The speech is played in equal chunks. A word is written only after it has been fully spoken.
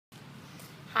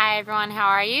Hi everyone, how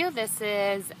are you? This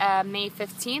is May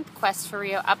 15th Quest for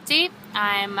Rio update.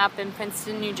 I'm up in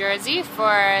Princeton, New Jersey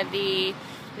for the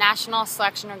National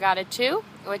Selection Regatta 2,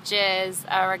 which is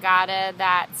a regatta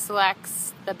that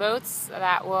selects the boats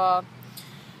that will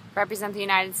represent the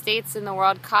United States in the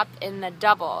World Cup in the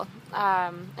double,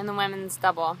 in the women's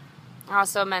double.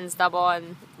 Also men's double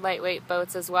and lightweight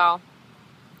boats as well.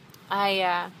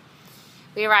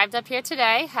 We arrived up here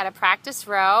today, had a practice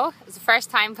row. It was the first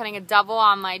time putting a double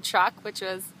on my truck, which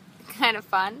was kind of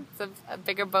fun. It's a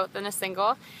bigger boat than a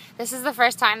single. This is the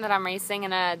first time that I'm racing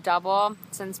in a double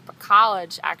since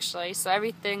college, actually, so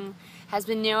everything has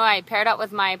been new. I paired up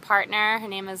with my partner. Her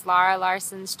name is Laura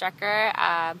Larson-Strecker,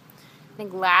 I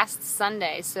think last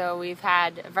Sunday, so we've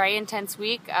had a very intense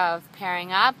week of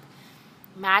pairing up,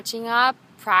 matching up,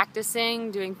 practicing,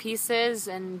 doing pieces,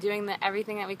 and doing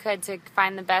everything that we could to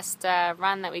find the best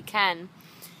run that we can.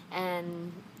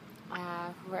 And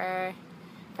we're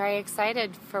very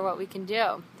excited for what we can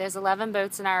do. There's 11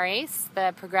 boats in our race.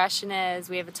 The progression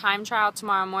is we have a time trial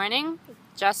tomorrow morning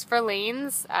just for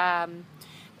lanes.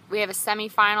 We have a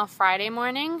semi-final Friday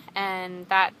morning, and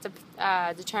that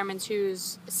determines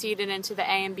who's seeded into the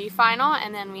A and B final,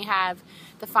 and then we have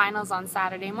the finals on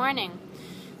Saturday morning.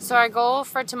 So our goal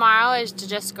for tomorrow is to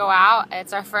just go out.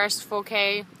 It's our first full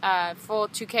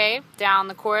 2K down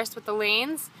the course with the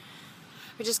lanes.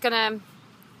 We're just gonna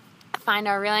find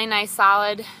our really nice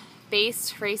solid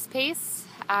base race pace.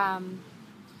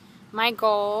 My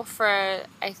goal for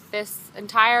this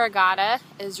entire regatta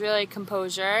is really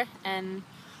composure, and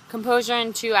composure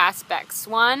in two aspects.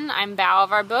 One, I'm bow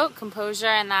of our boat, composure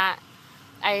in that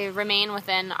I remain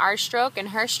within our stroke and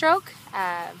her stroke.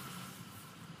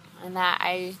 And that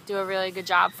I do a really good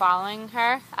job following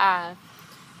her.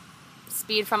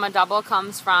 Speed from a double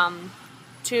comes from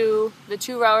the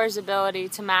two rowers' ability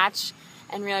to match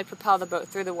and really propel the boat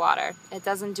through the water. It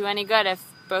doesn't do any good if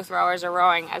both rowers are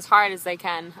rowing as hard as they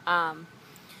can,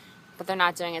 but they're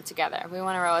not doing it together. We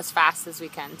want to row as fast as we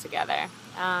can together.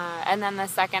 And then the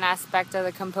second aspect of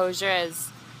the composure is,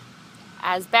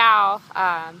 as bow,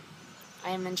 I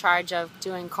am in charge of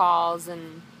doing calls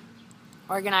and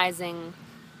organizing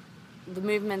the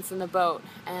movements in the boat,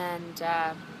 and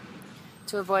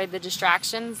to avoid the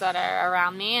distractions that are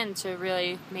around me, and to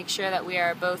really make sure that we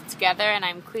are both together and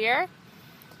I'm clear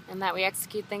and that we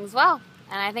execute things well.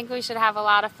 And I think we should have a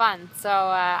lot of fun. So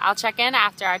I'll check in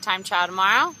after our time trial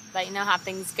tomorrow, let you know how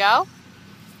things go.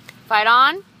 Fight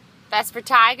on. Best for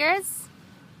Tigers.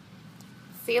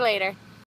 See you later.